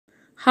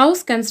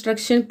House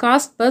construction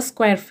cost per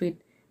square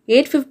feet,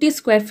 850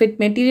 square feet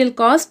material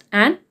cost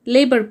and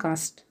labor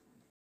cost.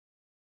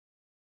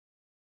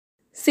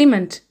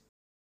 Cement.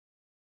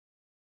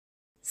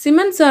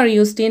 Cements are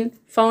used in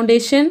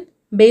foundation,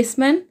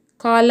 basement,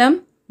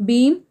 column,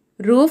 beam,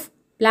 roof,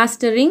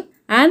 plastering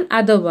and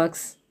other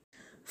works.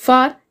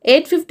 For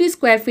 850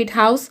 square feet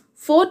house,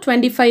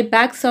 425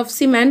 bags of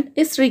cement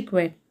is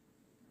required.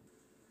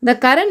 The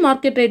current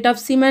market rate of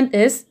cement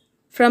is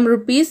from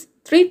rupees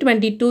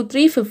 320 to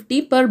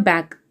 350 per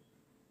bag.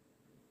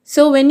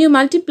 So when you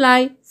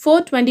multiply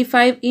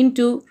 425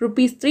 into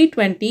rupees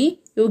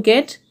 320, you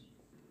get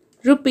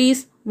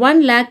rupees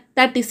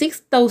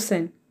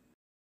 1,36,000.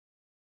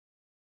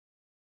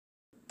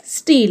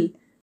 Steel.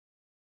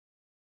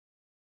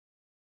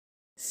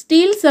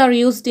 Steels are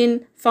used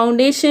in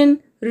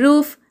foundation,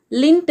 roof,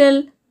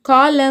 lintel,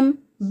 column,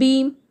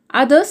 beam,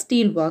 other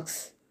steel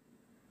works.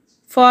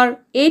 For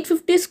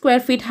 850 square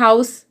feet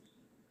house,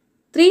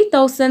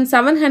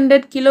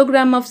 3,700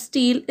 kg of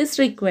steel is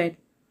required.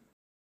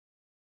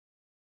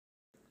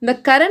 The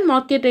current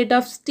market rate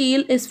of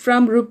steel is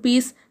from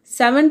rupees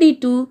 70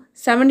 to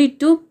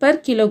 72 per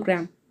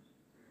kilogram.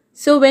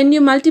 So when you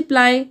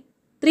multiply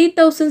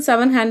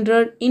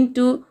 3,700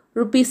 into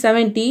rupees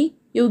 70,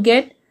 you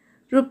get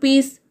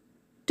rupees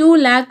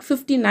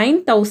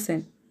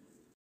 2,59,000.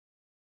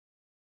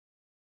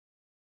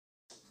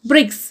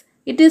 Bricks.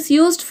 It is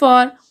used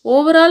for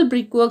overall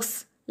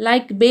brickworks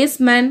like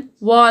basement,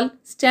 wall,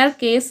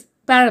 staircase,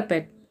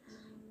 parapet.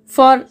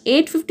 For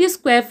 850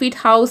 square feet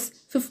house,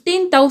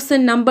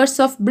 15,000 numbers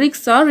of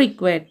bricks are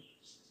required.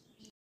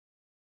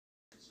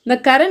 The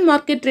current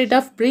market rate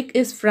of brick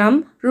is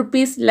from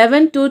rupees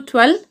 11 to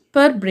 12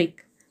 per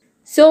brick.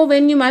 So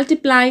when you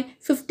multiply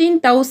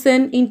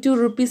 15,000 into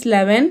rupees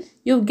 11,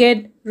 you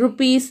get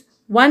rupees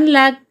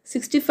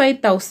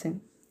 1,65,000.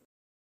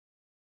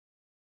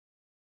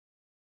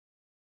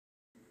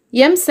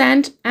 M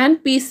sand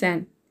and P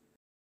sand.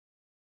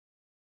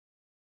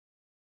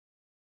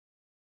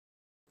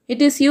 It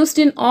is used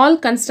in all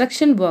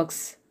construction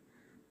works.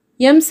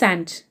 M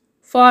sand.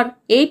 For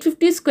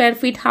 850 square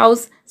feet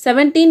house,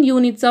 17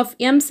 units of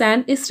M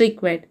sand is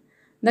required.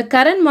 The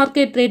current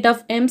market rate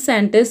of M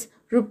sand is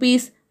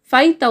rupees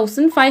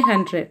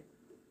 5,500.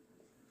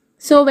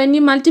 So when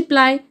you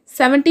multiply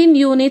 17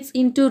 units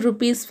into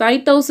rupees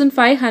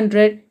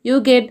 5,500, you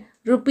get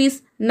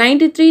rupees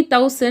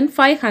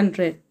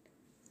 93,500.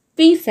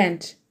 P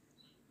sand.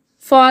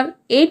 For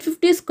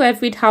 850 square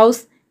feet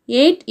house,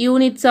 8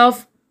 units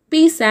of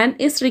P sand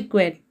is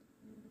required.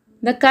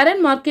 The current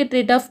market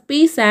rate of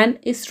P sand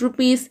is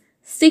rupees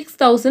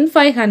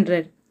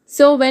 6,500.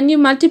 So when you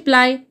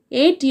multiply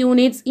 8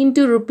 units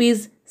into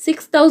rupees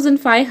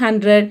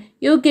 6,500,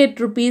 you get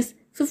rupees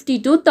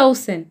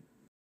 52,000.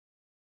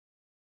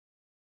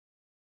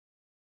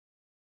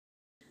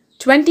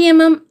 20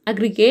 mm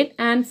aggregate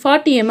and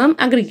 40 mm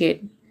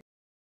aggregate.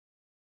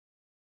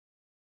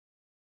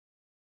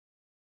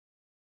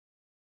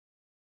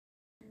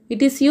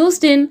 It is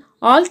used in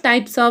all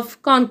types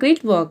of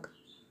concrete work.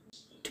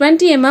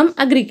 20 mm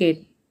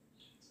aggregate.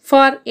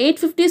 For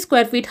 850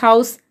 square feet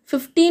house,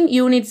 15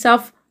 units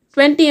of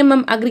 20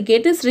 mm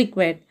aggregate is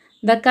required.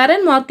 The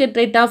current market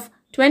rate of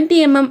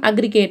 20 mm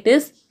aggregate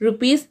is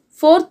rupees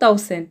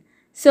 4,000.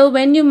 So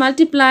when you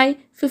multiply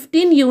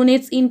 15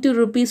 units into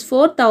rupees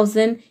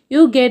 4,000,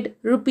 you get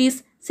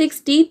rupees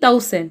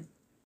 60,000.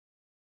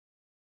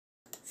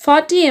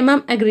 40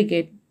 mm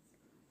aggregate.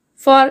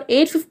 For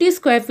 850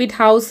 square feet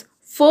house,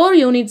 4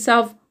 units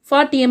of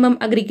 40 mm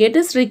aggregate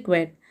is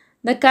required.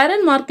 The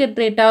current market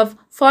rate of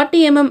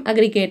 40 mm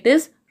aggregate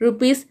is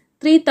rupees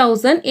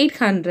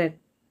 3,800.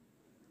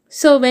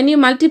 So when you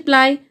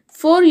multiply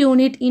 4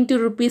 unit into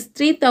rupees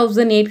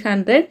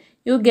 3,800,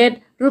 you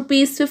get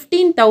rupees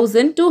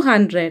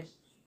 15,200.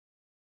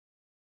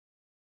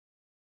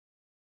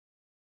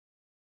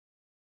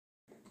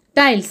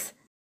 Tiles.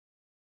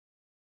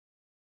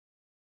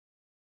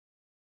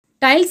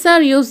 Tiles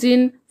are used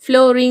in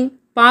flooring,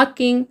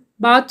 parking,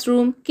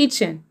 bathroom,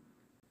 kitchen.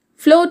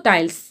 Floor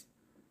tiles.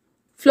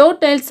 Floor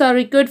tiles are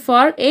required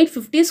for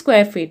 850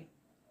 square feet.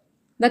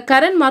 The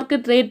current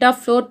market rate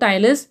of floor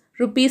tile is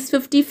rupees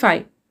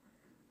 55.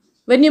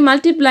 When you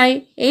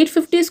multiply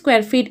 850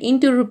 square feet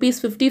into rupees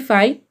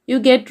 55, you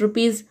get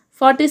rupees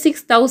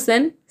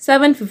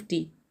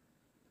 46,750.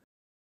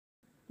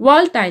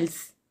 Wall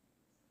tiles.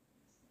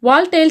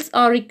 Wall tiles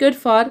are required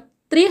for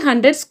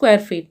 300 square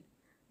feet.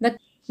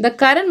 The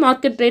current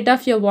market rate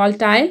of your wall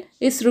tile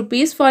is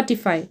rupees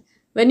 45.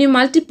 When you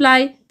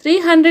multiply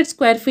 300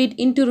 square feet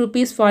into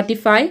rupees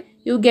 45,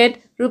 you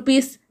get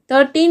rupees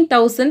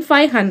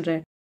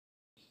 13,500.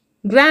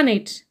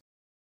 Granite.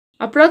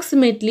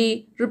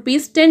 Approximately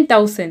rupees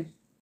 10,000.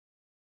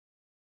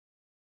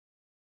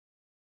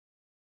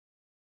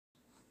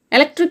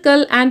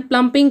 Electrical and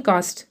plumbing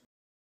cost.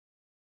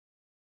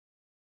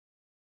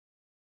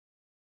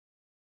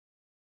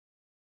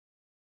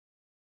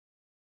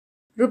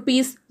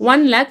 Rupees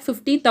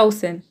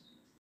 1,50,000.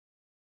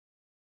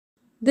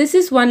 This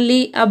is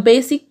only a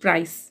basic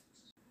price.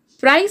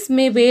 Price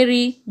may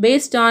vary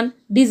based on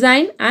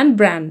design and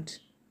brand.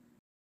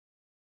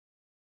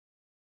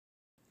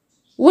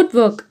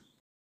 Woodwork.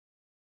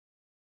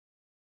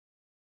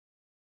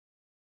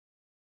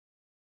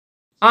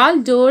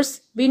 All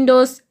doors,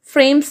 windows,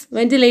 frames,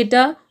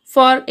 ventilator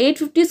for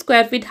 850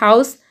 square feet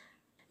house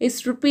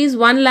is rupees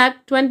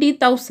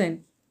 1,20,000.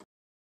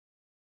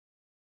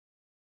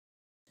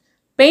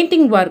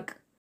 Painting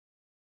work.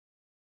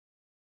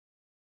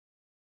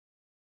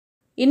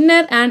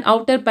 Inner and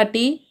outer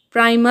putty,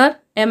 primer,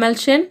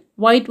 emulsion,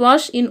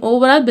 whitewash in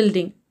overall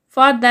building.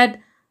 For that,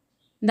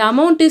 the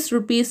amount is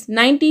rupees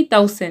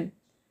 90,000.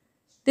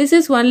 This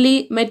is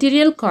only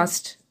material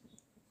cost.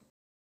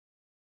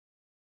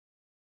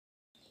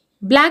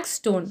 Black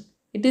stone.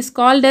 It is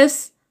called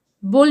as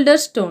boulder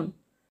stone.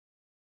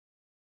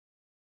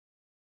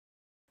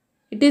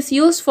 It is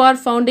used for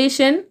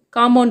foundation,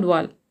 compound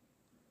wall.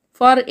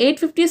 For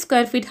 850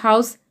 square feet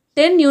house,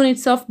 10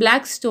 units of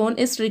black stone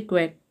is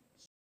required.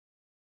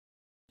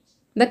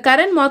 The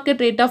current market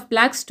rate of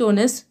black stone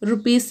is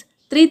rupees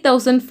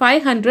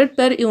 3,500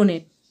 per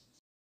unit.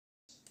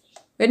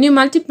 When you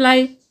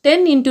multiply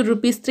 10 into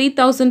rupees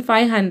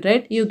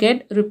 3,500, you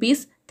get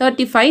rupees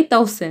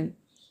 35,000.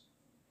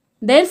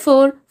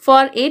 Therefore,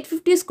 for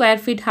 850 square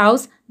feet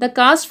house, the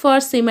cost for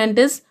cement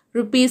is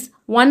rupees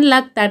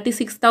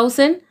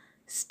 1,36,000,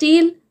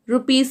 steel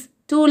rupees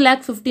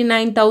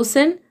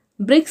 2,59,000,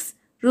 bricks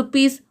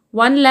rupees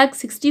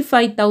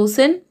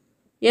 1,65,000,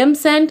 M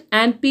sand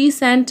and P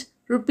sand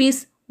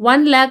rupees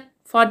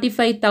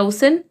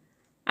 1,45,000,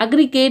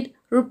 aggregate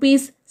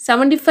rupees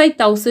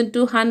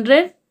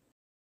 75,200,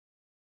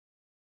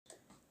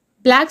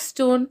 black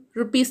stone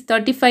rupees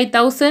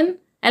 35,000,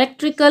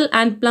 electrical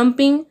and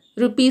plumbing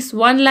rupees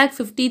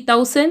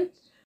 1,50,000,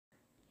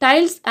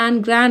 tiles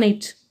and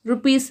granite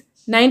rupees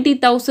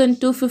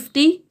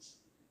 90,250,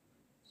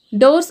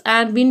 doors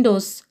and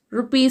windows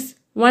rupees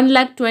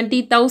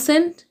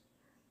 1,20,000,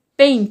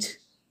 paint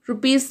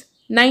rupees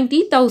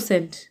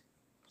 90,000.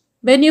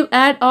 When you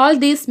add all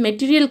these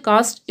material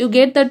costs, you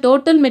get the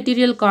total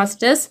material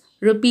cost as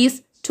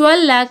rupees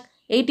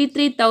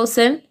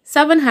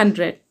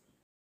 12,83,700.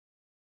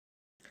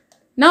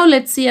 Now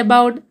let's see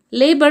about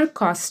labor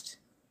cost.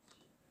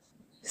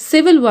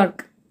 Civil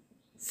work.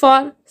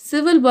 For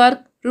civil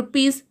work,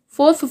 rupees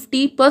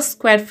 450 per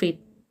square feet.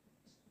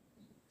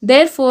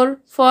 Therefore,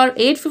 for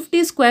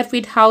 850 square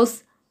feet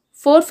house,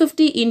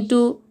 450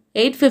 into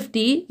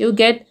 850, you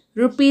get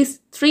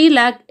rupees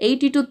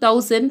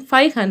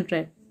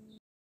 3,82,500.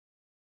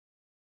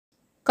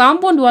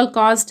 Compound wall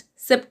cost,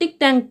 septic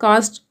tank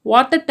cost,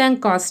 water tank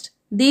cost.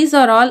 These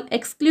are all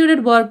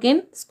excluded work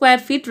in square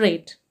feet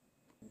rate.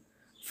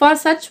 For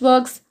such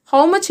works,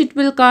 how much it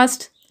will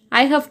cost?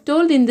 I have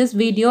told in this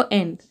video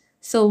end.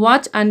 So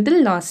watch until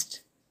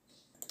last.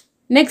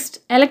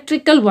 Next,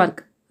 electrical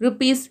work.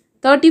 Rupees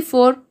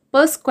 34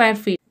 per square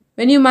feet.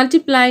 When you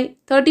multiply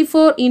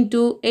 34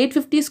 into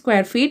 850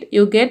 square feet,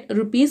 you get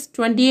rupees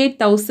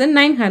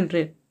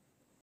 28,900.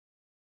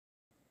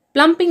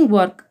 Plumbing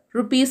work.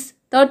 Rupees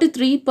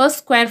 33 per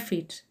square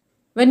feet.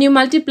 When you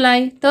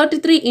multiply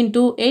 33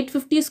 into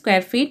 850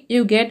 square feet,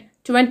 you get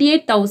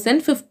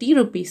 28,050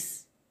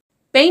 rupees.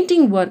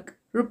 Painting work.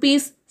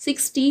 Rupees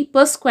 60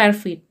 per square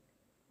feet.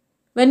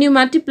 When you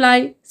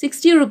multiply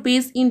 60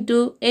 rupees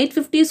into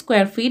 850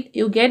 square feet,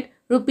 you get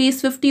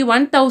rupees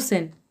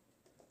 51,000.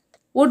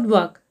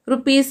 Woodwork.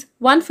 Rupees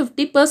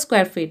 150 per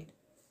square feet.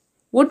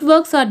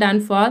 Woodworks are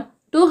done for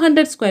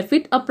 200 square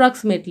feet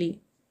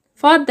approximately.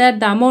 For that,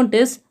 the amount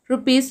is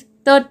rupees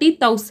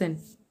 30,000.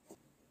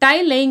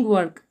 Tile laying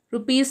work.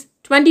 Rupees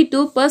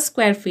 22 per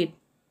square feet.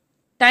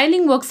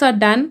 Tiling works are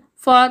done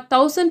for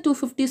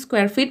 1,250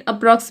 square feet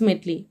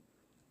approximately.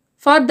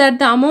 For that,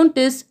 the amount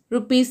is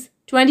rupees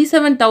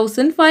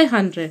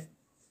 27,500.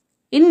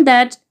 In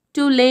that,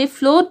 to lay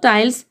floor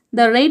tiles,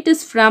 the rate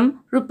is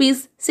from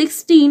rupees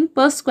 16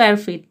 per square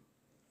feet.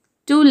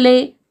 To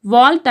lay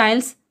wall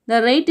tiles,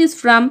 the rate is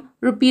from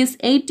rupees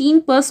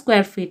 18 per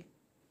square feet.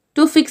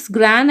 To fix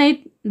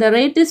granite, the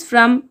rate is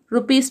from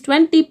rupees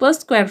 20 per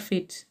square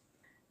feet.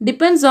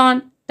 Depends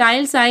on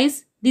tile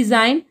size,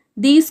 design,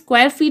 the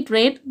square feet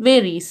rate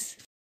varies.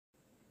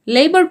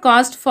 Labor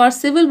cost for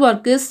civil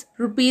work is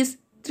rupees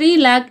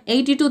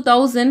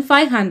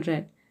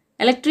 3,82,500.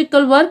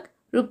 Electrical work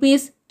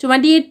rupees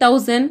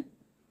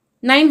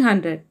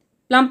 28,900.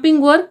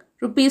 Plumbing work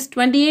rupees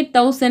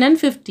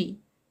 28,050.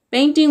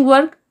 Painting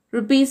work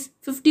rupees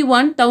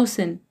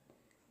 51,000.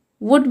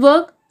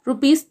 Woodwork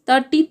rupees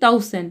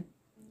 30,000.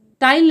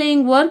 Tile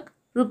laying work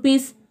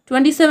rupees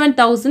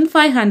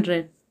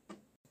 27,500.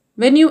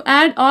 When you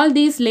add all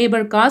these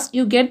labor costs,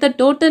 you get the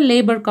total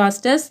labor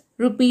cost as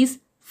rupees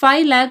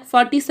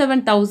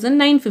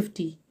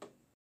 5,47,950.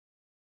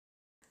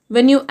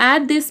 When you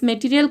add this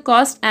material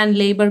cost and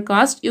labor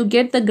cost, you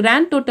get the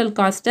grand total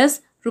cost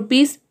as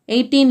rupees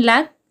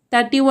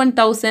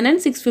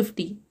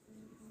 18,31,650.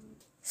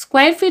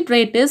 Square feet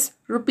rate is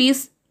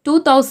rupees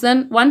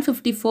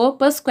 2,154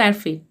 per square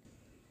feet.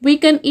 We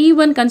can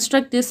even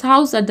construct this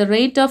house at the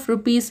rate of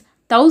rupees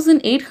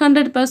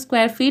 1,800 per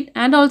square feet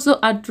and also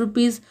at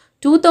rupees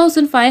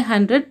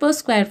 2500 per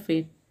square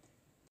feet.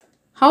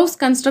 House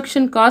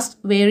construction cost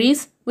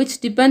varies,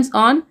 which depends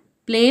on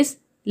place,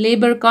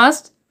 labor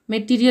cost,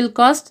 material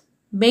cost,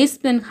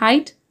 basement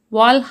height,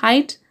 wall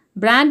height,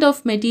 brand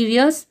of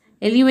materials,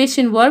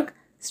 elevation work,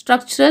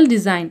 structural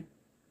design.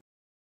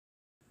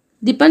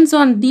 Depends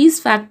on these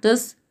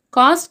factors,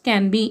 cost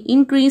can be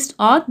increased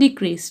or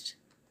decreased.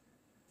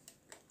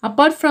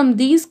 Apart from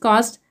these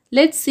costs,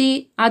 let's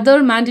see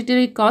other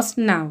mandatory costs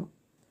now.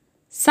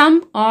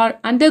 Some are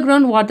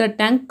underground water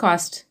tank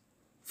cost.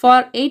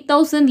 For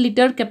 8000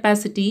 liter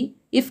capacity,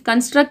 if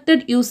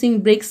constructed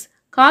using bricks,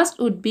 cost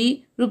would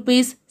be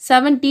rupees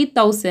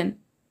 70,000,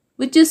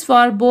 which is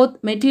for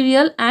both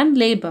material and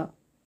labor.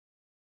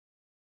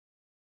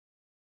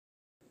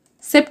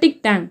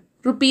 Septic tank,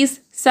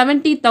 rupees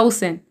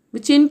 70,000,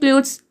 which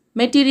includes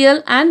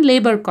material and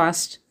labor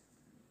cost.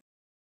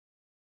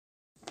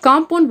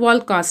 Compound wall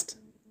cost.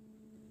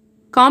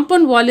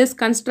 Compound wall is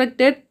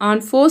constructed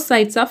on 4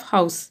 sides of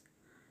house.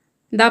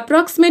 The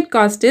approximate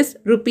cost is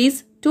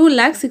rupees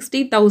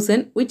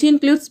 2,60,000, which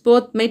includes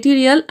both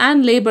material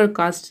and labor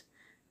cost.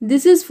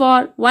 This is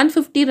for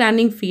 150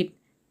 running feet.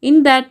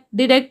 In that,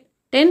 deduct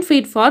 10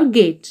 feet for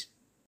gate.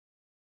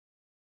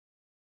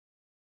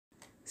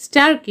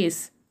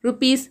 Staircase,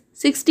 rupees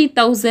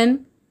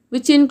 60,000,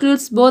 which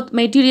includes both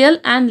material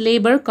and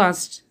labor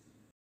cost.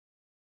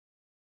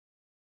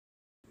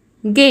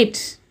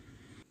 Gate.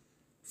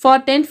 For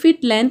 10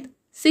 feet length,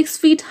 6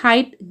 feet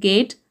height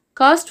gate,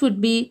 cost would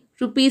be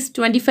rupees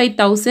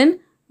 25,000,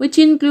 which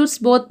includes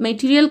both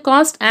material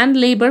cost and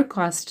labor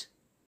cost.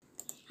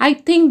 I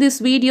think this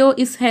video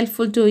is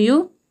helpful to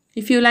you.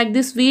 If you like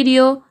this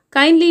video,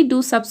 kindly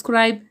do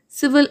subscribe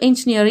Civil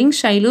Engineering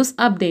Shailu's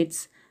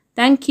updates.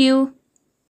 Thank you.